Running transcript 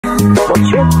một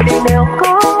chuyện thì đều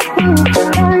có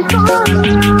đời có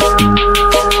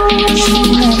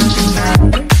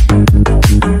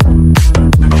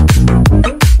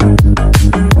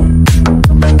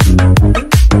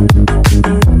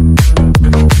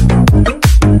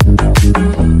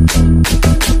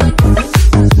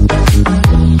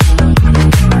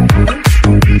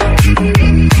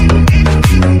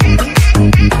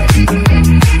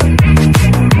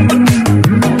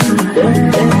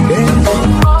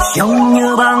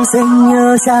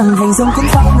sang thành sông cũng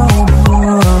phát nổ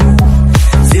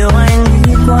diều anh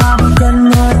đi qua một cơn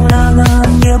mưa la la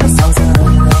như bước sóng sờ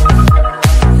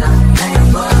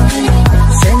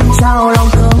trên trao lòng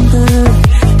thương tư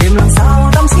tìm làm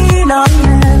sao tâm trí nói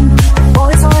em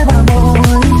bối rối và bối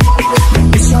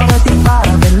để cho đôi tim ta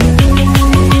gần như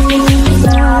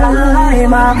lại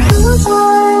mà cứ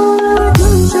trôi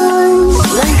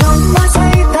lần không quá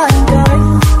say tan đời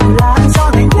là do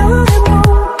thành nhớ em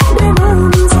không để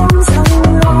mơ sông sông.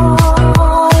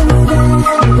 Hãy subscribe cho kênh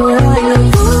Ghiền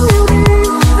Mì Gõ để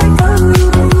không bỏ lỡ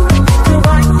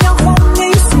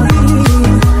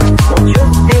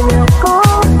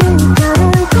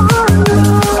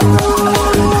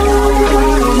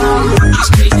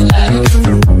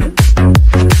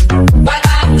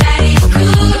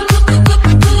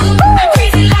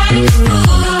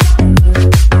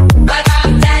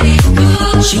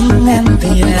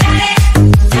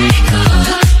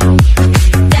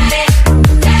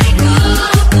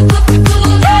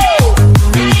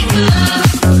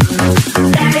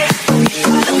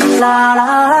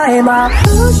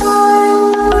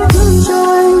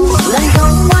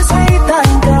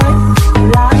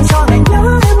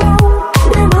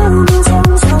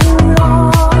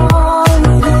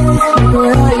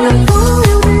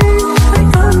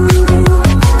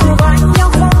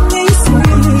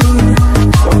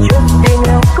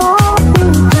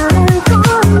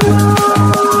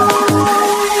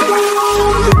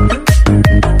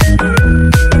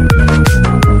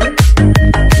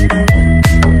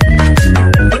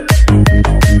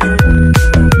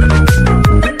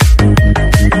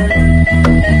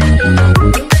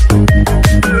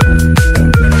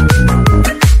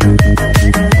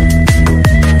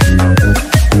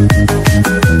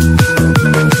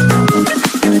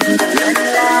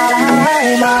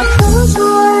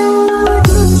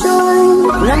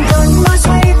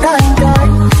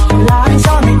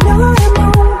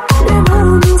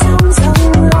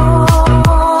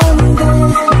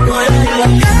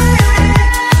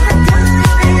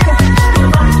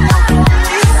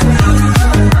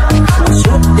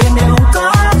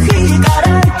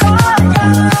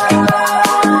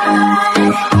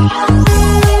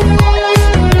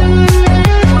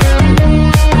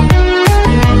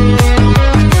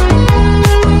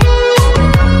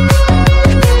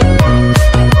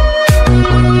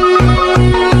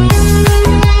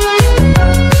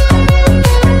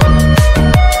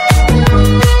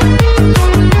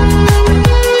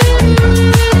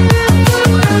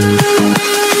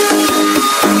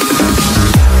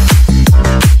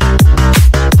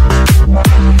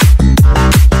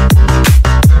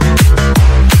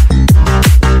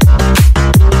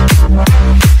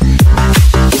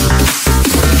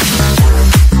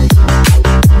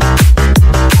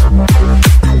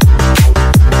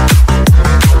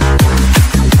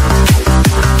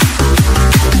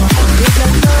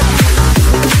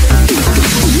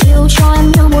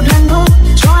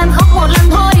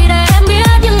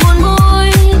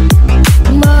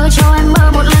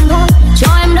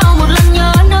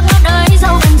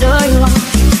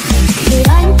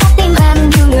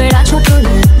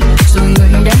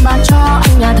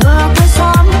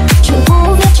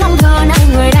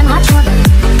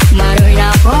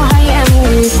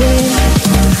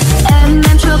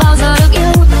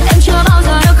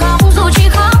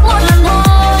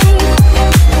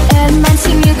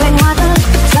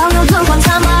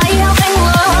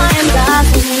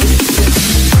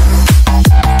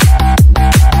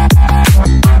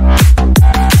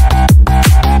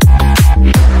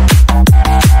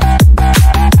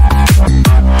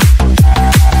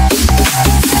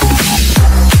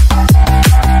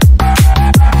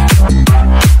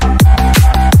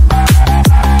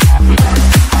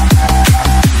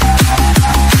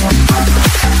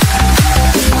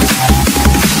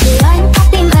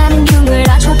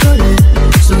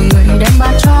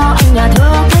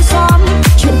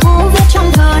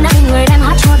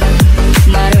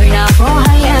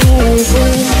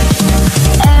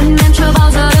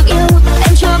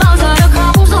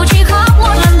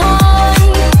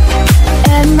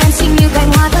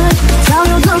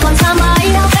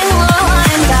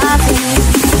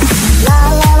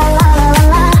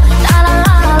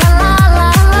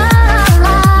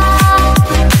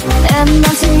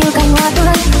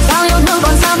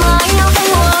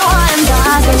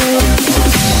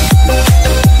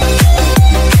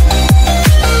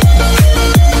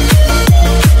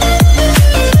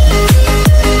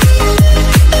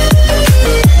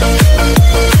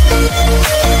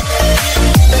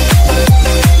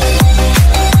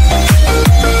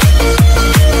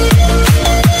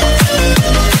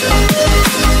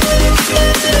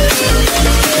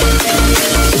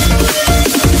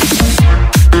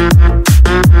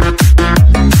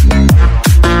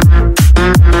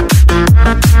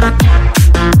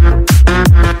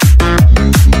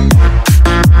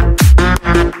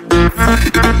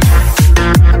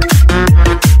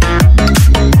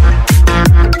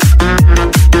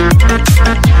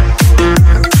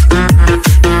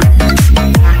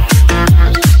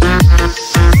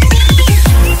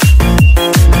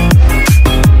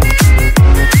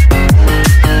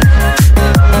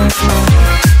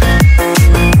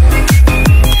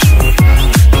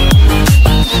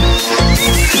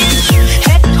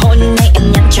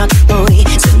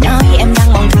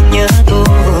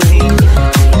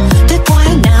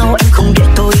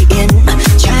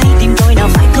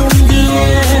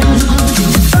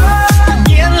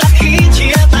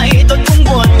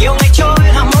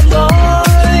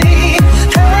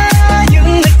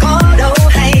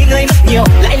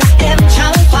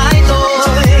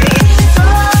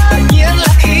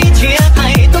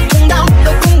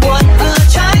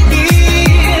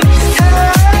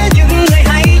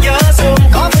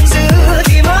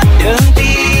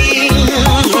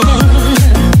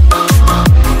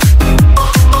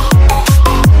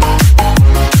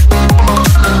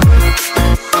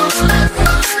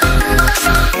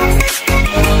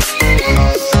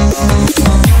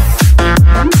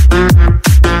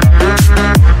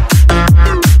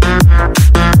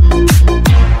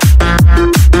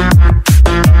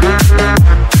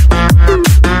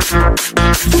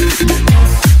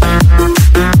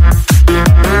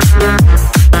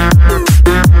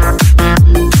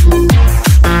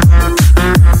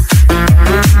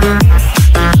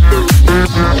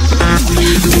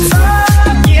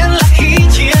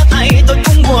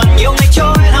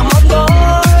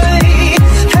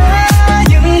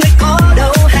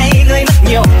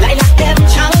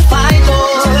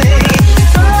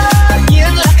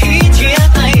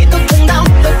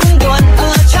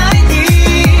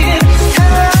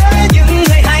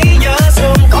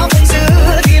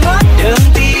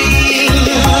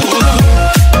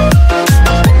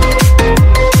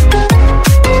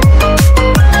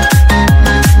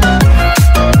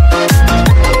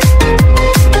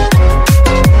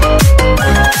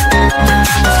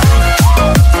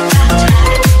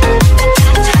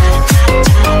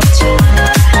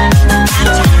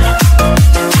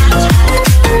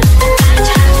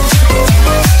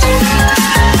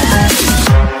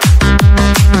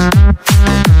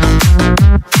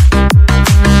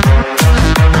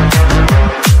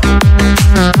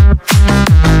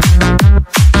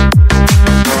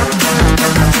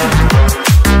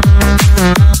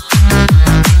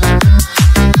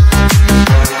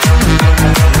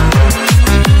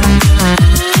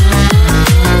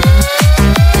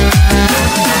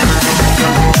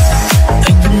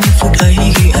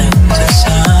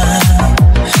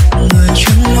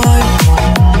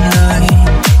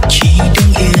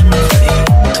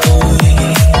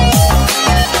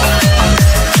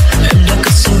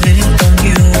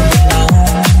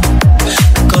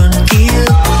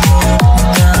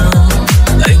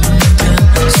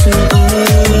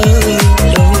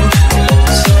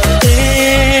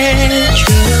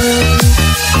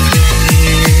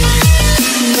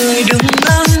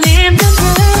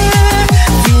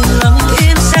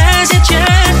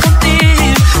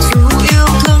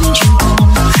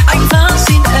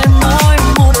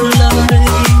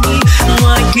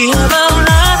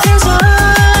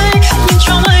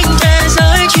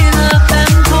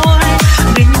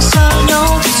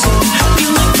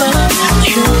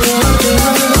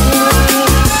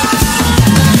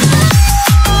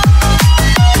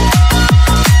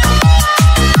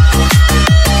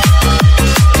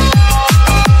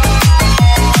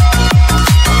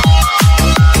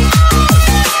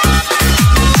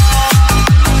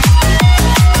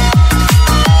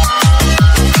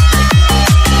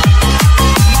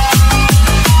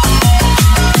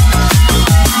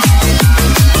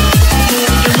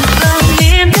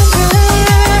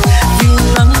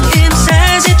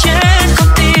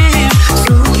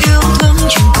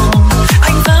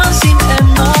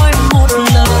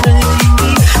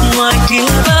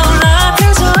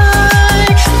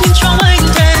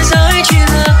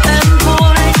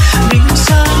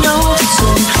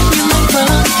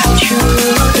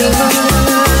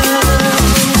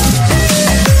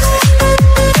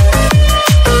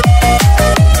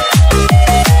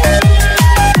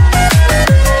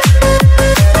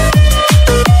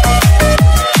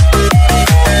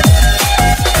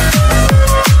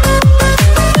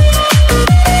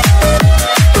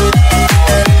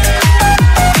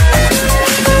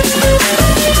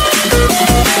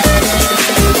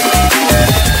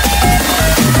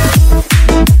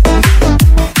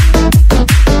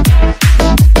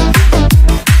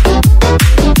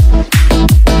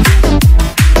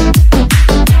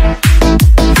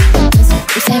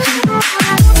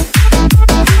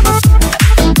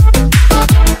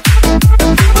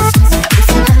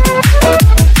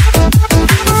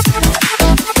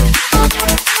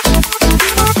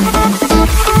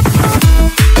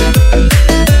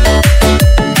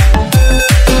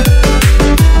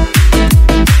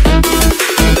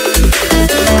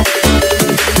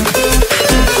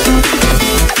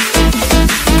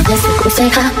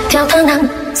theo tháng năm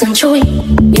dần trôi,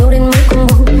 yêu đến mấy cũng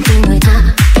muốn khi người ta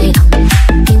thay đổi,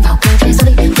 tin vào càng thế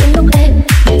giới đến lúc em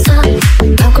xa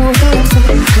bao câu thơ xuân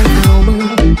thân vào mơ,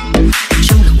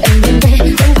 trong lòng em vẫn về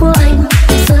tên của anh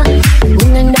xưa,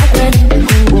 nhưng anh đã quên em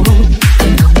cùng buồn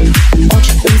cơn lòng, bao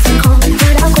chuyện tình gian khó ta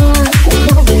đã qua cùng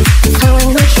nhau, sao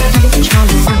anh nói cho anh cho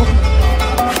lần sau.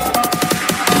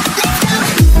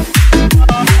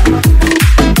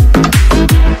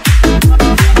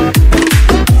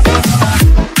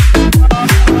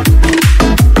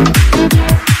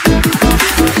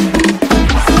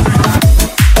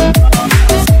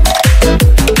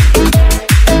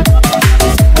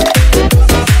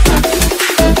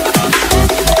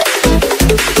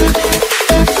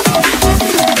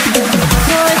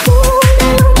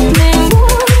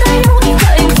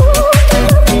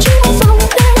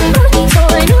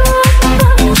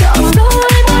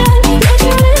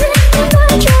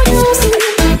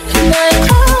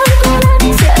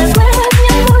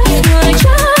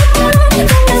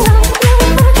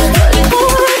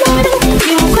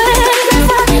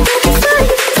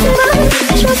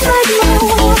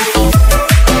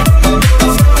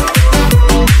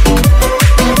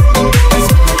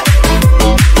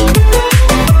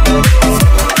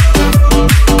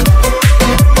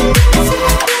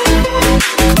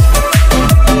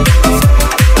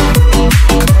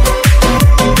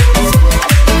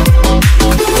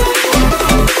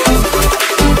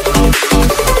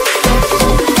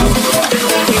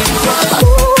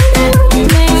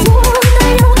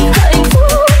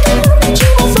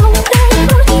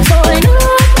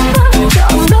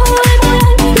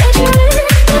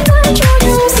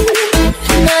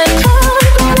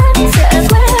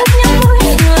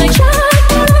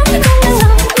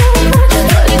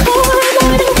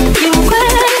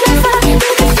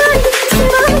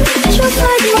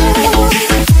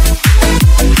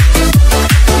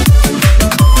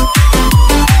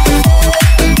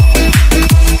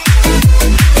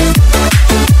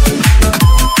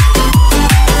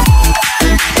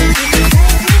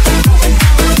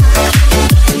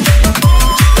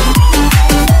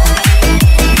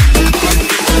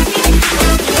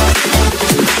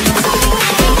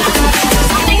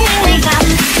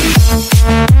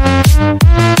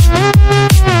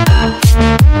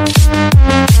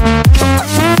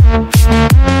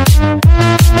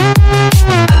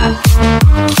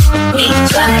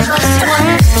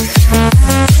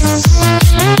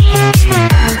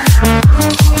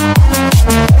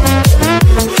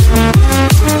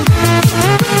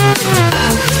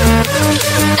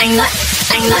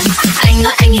 Anh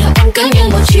nói anh hiểu em cứ như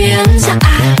một chuyên gia.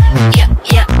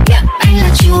 Anh là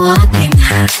chúa tìm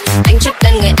hạ, anh chấp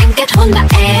tên người anh kết hôn là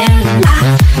em.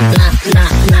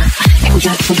 Em không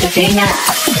cho thế nha.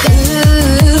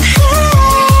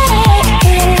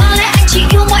 Có lẽ anh chỉ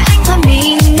yêu mỗi anh thôi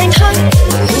mình nên hơn.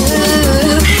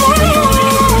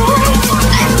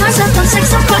 Em nói ra toàn xanh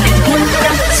sắp qua em buồn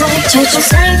đau rồi. Trời cho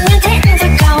xanh như thế anh phải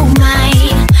cầu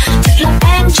mày. Thật lòng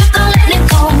em chắc có lẽ nên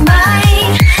cầu mãi.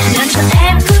 Làm cho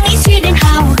em cứ nghĩ suy đến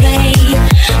hao gầy.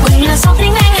 Quỳnh là sóng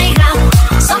tính anh hay gặp,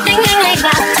 sóng tính anh hay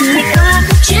gặp. Người ta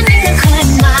cuộc chiến anh đang khơi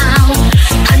màu.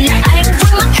 Hẳn là anh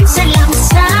vắng mặt anh sẽ làm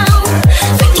sao.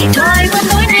 Vậy thì thôi vẫn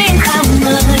tối nay anh khao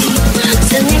mời.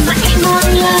 Giờ ngày mai anh muốn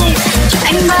lời cho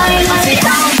anh bay lời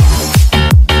tao.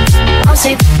 Bao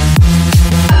dịp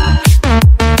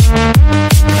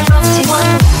vậy thôi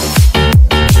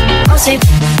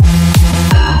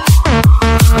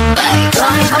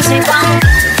bao dịp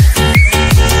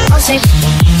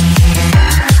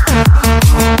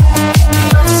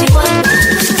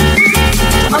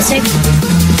bao dịp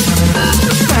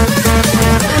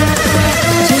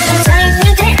trời xanh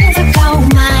như thế anh phải cầu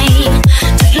mà.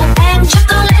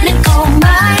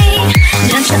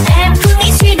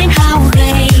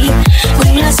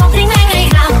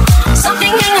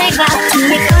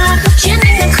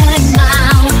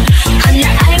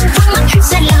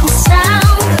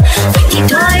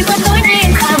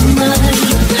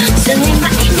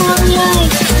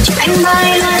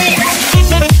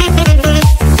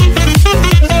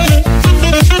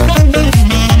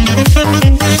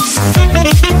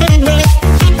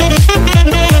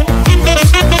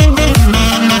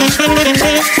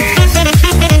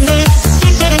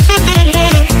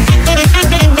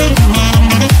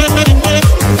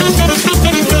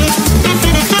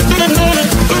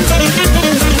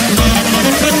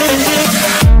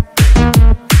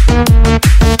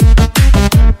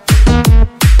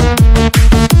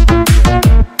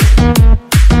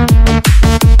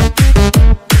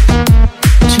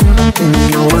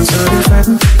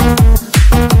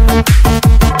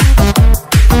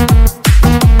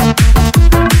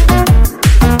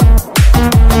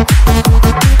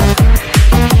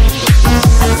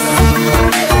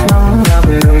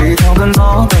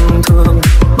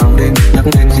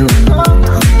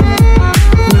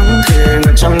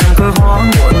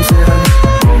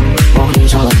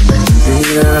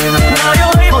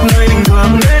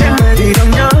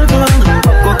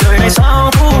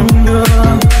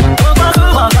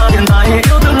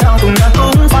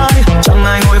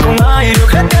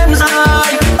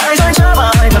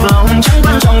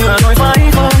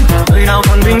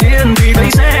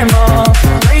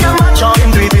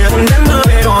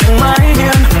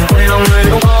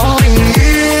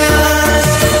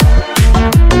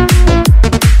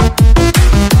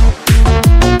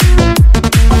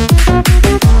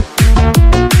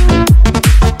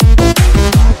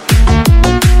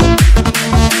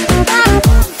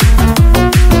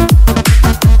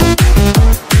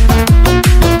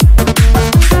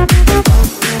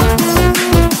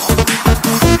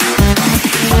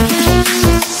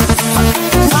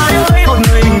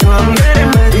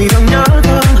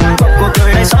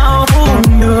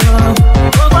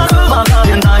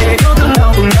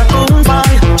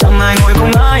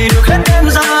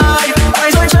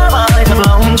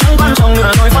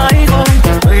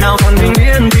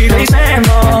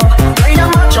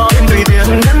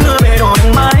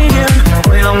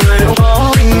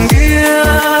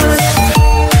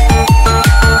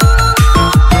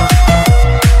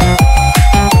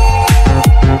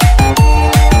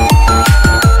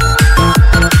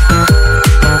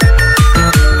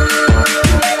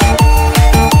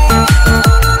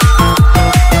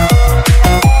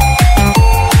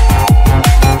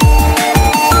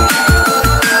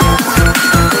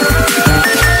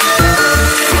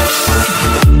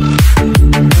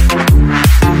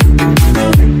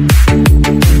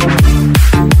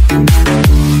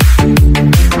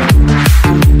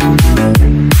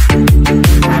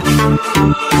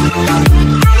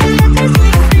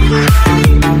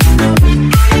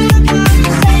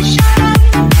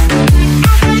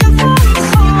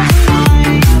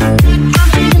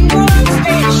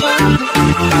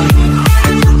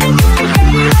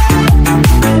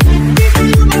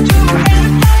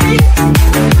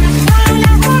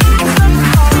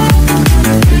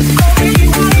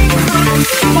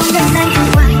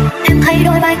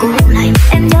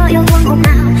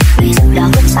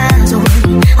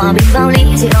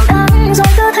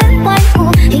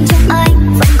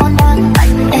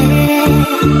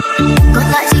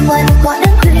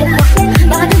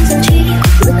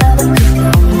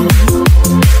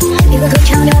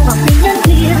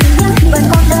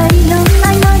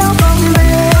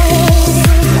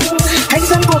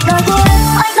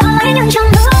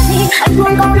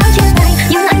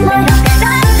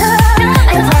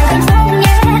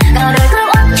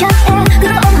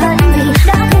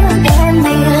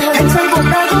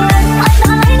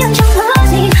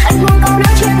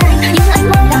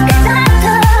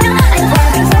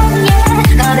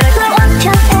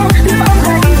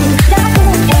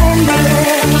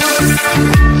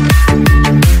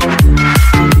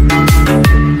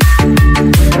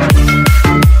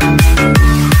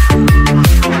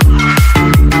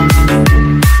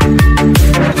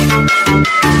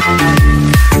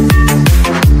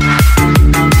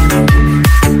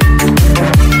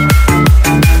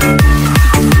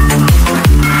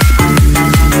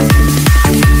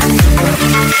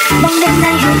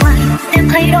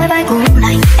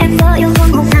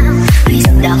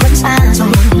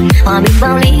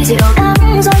 ly rượu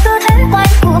đắng rồi cứ thế quay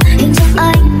cuồng, hình dung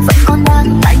anh vẫn còn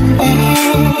đang cạnh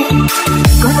em.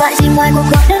 Còn lại gì ngoài cuộc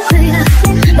gọi đến khuya,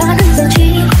 đã đến giờ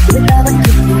chi người ta vẫn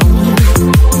thường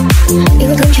yêu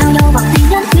thương trao nhau bằng tin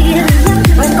nhắn kia,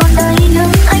 vẫn còn đây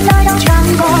nhưng anh nói đâu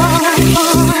chẳng còn.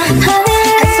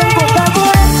 Hãy xem cuộc đời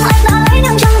của em, anh đã lấy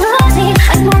nhưng chẳng hứa gì.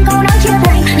 Anh muốn câu nói chia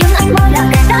tay nhưng anh mới là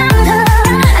kẻ đáng thương.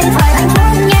 Anh phải hạnh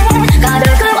phúc nhé, cả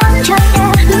đời cứ ấm chân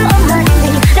em, cứ ôm lại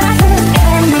mình đã thương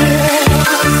em nhiều.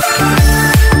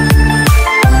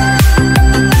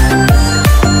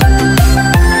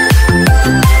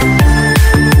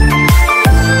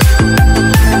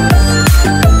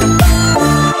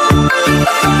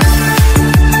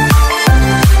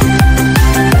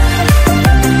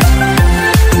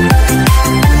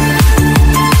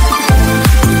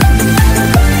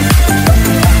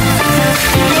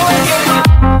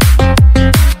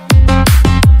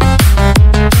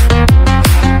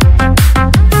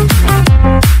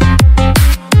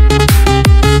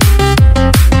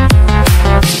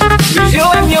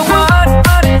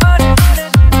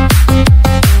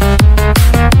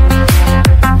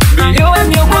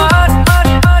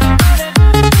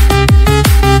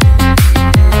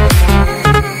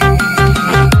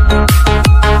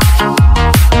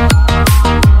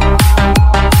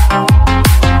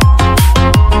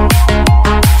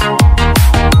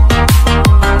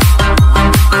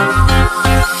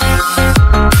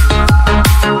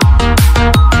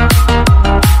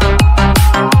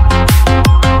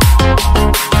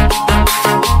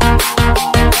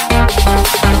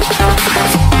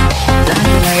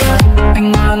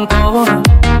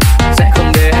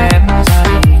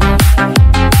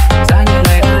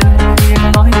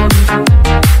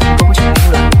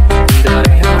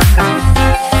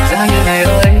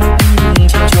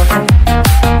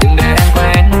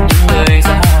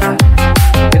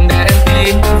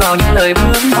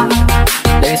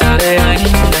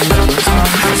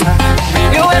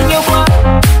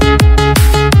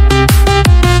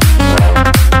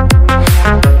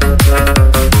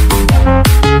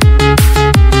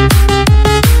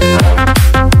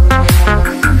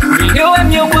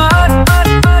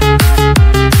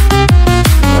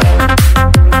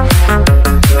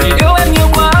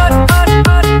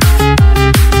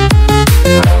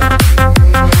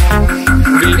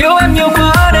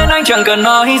 Chẳng cần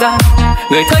nói ra,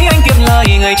 người thấy anh kiệm lời,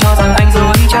 người cho rằng anh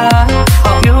dối trá.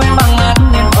 Họ yêu em bằng mắt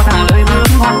nên họ thả lời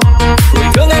bướm hoa. Người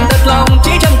thương em thật lòng,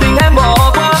 chỉ chân tình em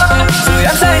bỏ qua. Rồi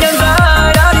em sẽ nhận ra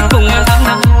ai đã đi cùng em tháng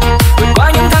năm, vượt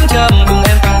qua những thăng trầm cùng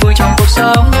em tình vui trong cuộc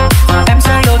sống. Và em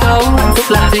sẽ yêu thấu hạnh phúc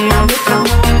là gì em biết không,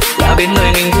 là bên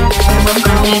người mình em vẫn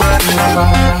không bận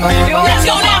lòng.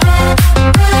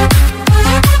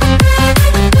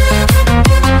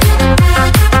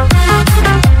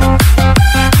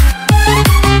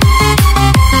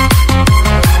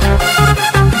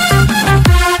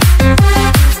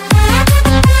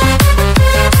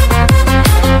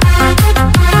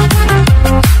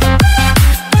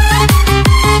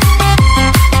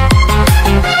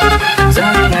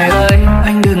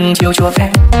 Chiều chùa phép,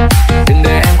 đừng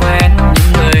để em quen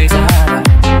những người xa,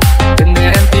 đừng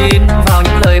để em tin vào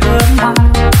những lời bướm hoa.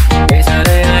 Để giờ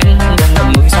đây anh đang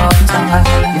ngậm ngùi xót xa,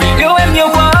 vì yêu em nhiều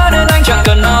quá nên anh chẳng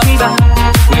cần nói ra.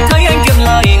 Người thấy anh kiệm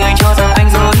lời, người cho rằng anh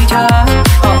dối trá.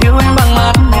 Họ yêu em bằng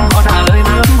mắt nên họ thả lời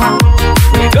bướm hoa.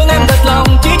 Người thương em thật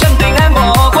lòng, chỉ chân tình em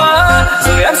bỏ qua.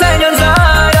 Rồi em sẽ nhận ra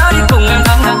ai đã đi cùng em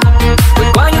tháng năm, vượt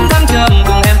qua những thăng trầm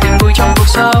cùng em tìm vui trong cuộc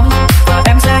sống. Và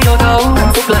em sẽ yêu thấu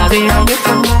hạnh phúc là gì em biết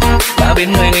không, là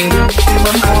bên người mình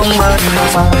vẫn không bận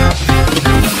lòng.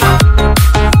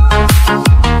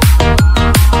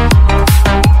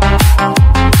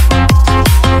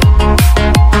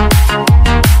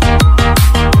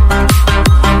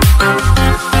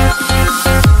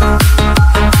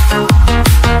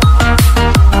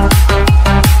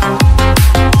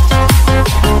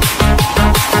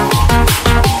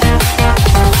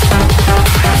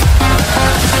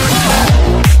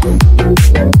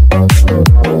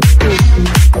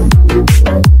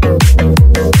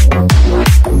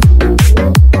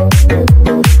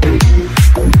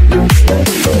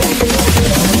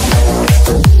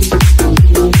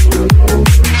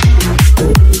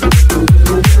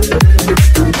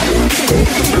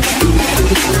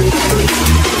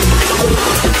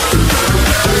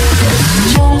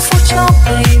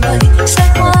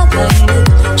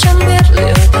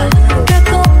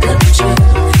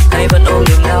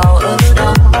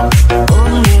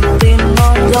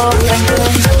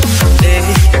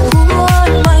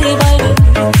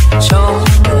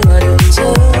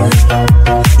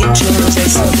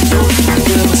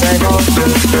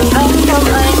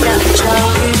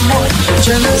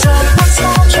 Trần gian mắt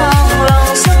sâu trong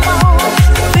lòng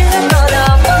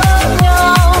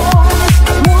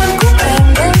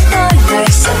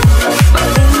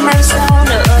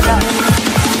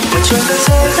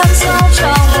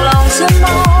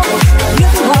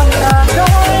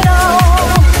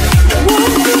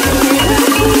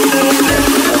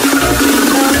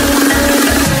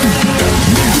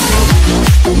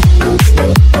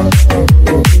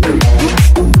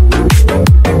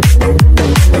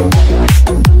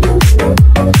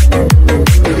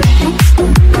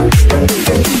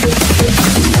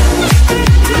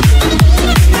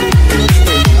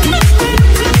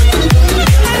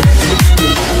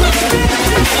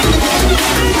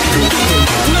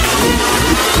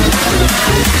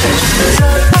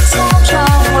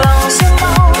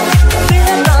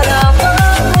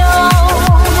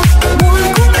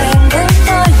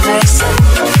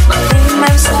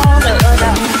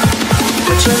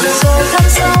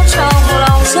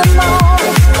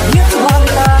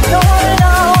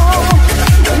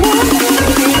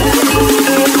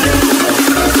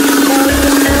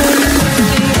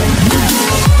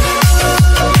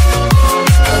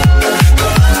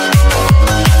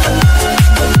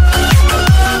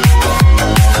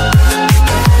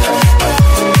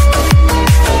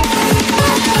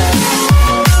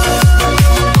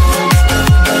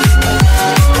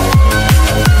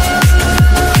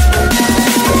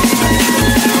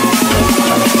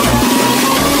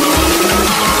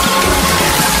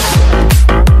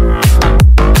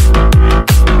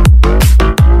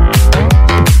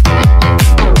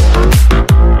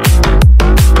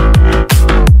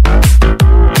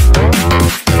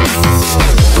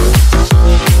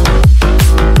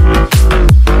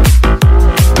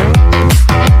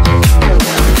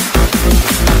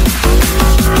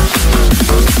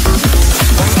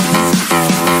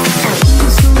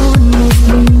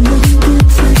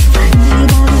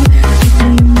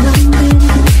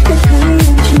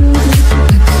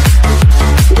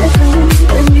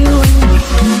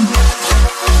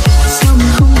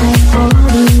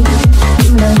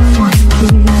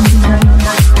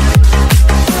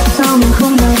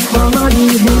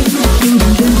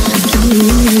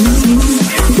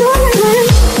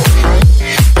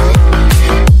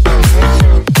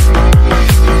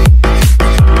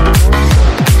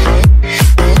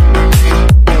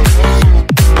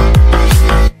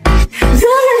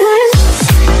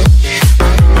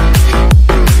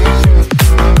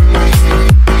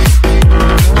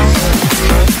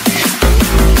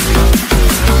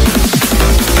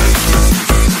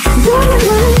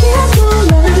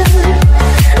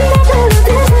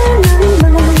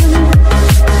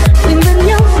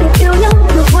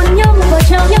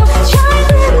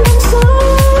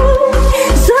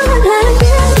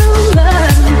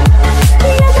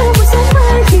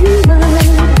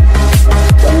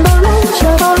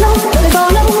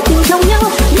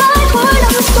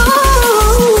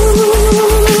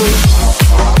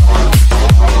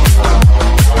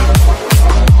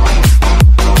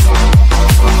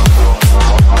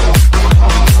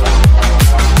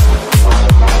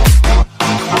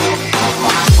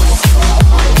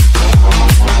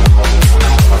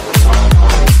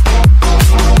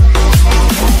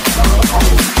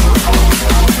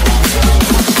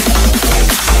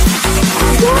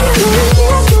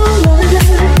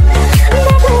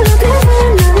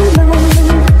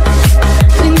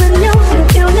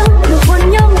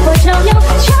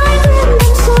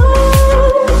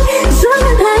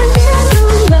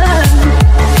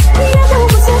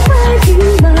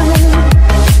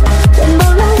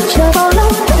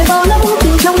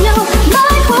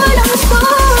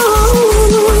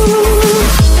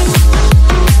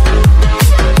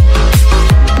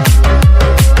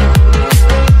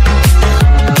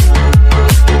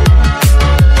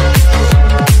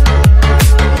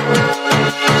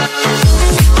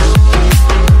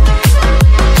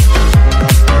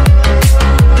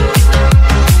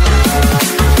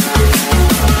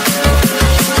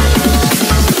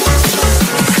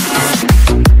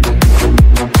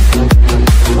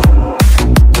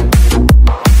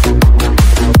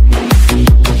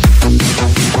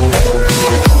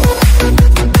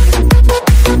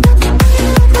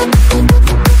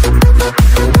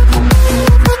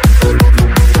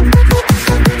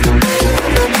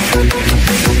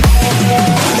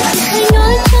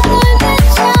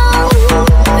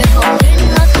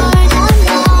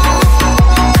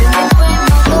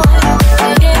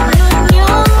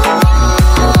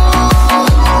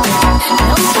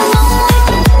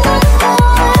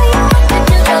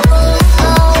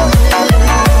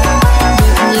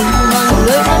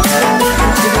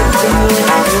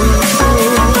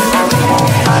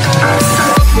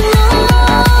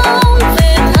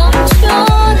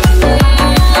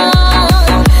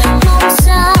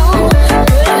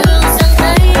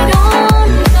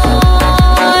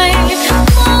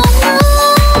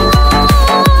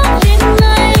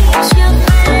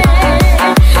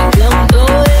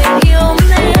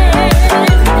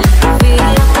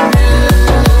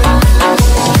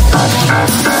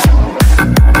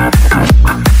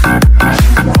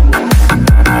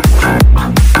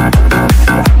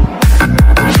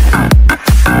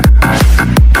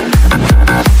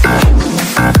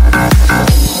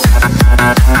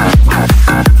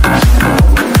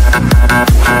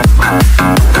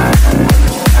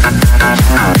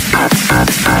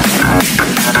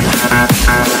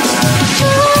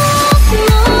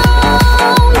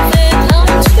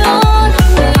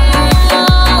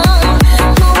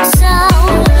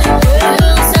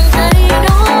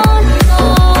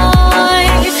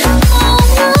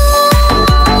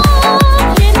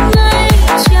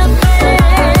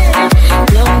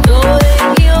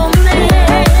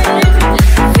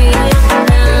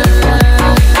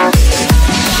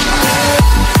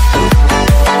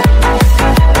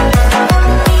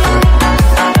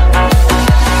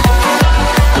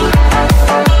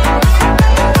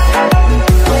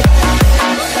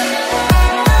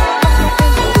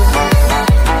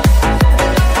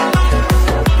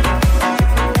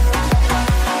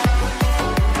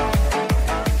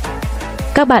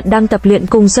Các bạn đang tập luyện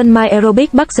cùng Xuân Mai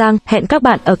Aerobic Bắc Giang. Hẹn các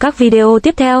bạn ở các video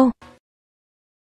tiếp theo.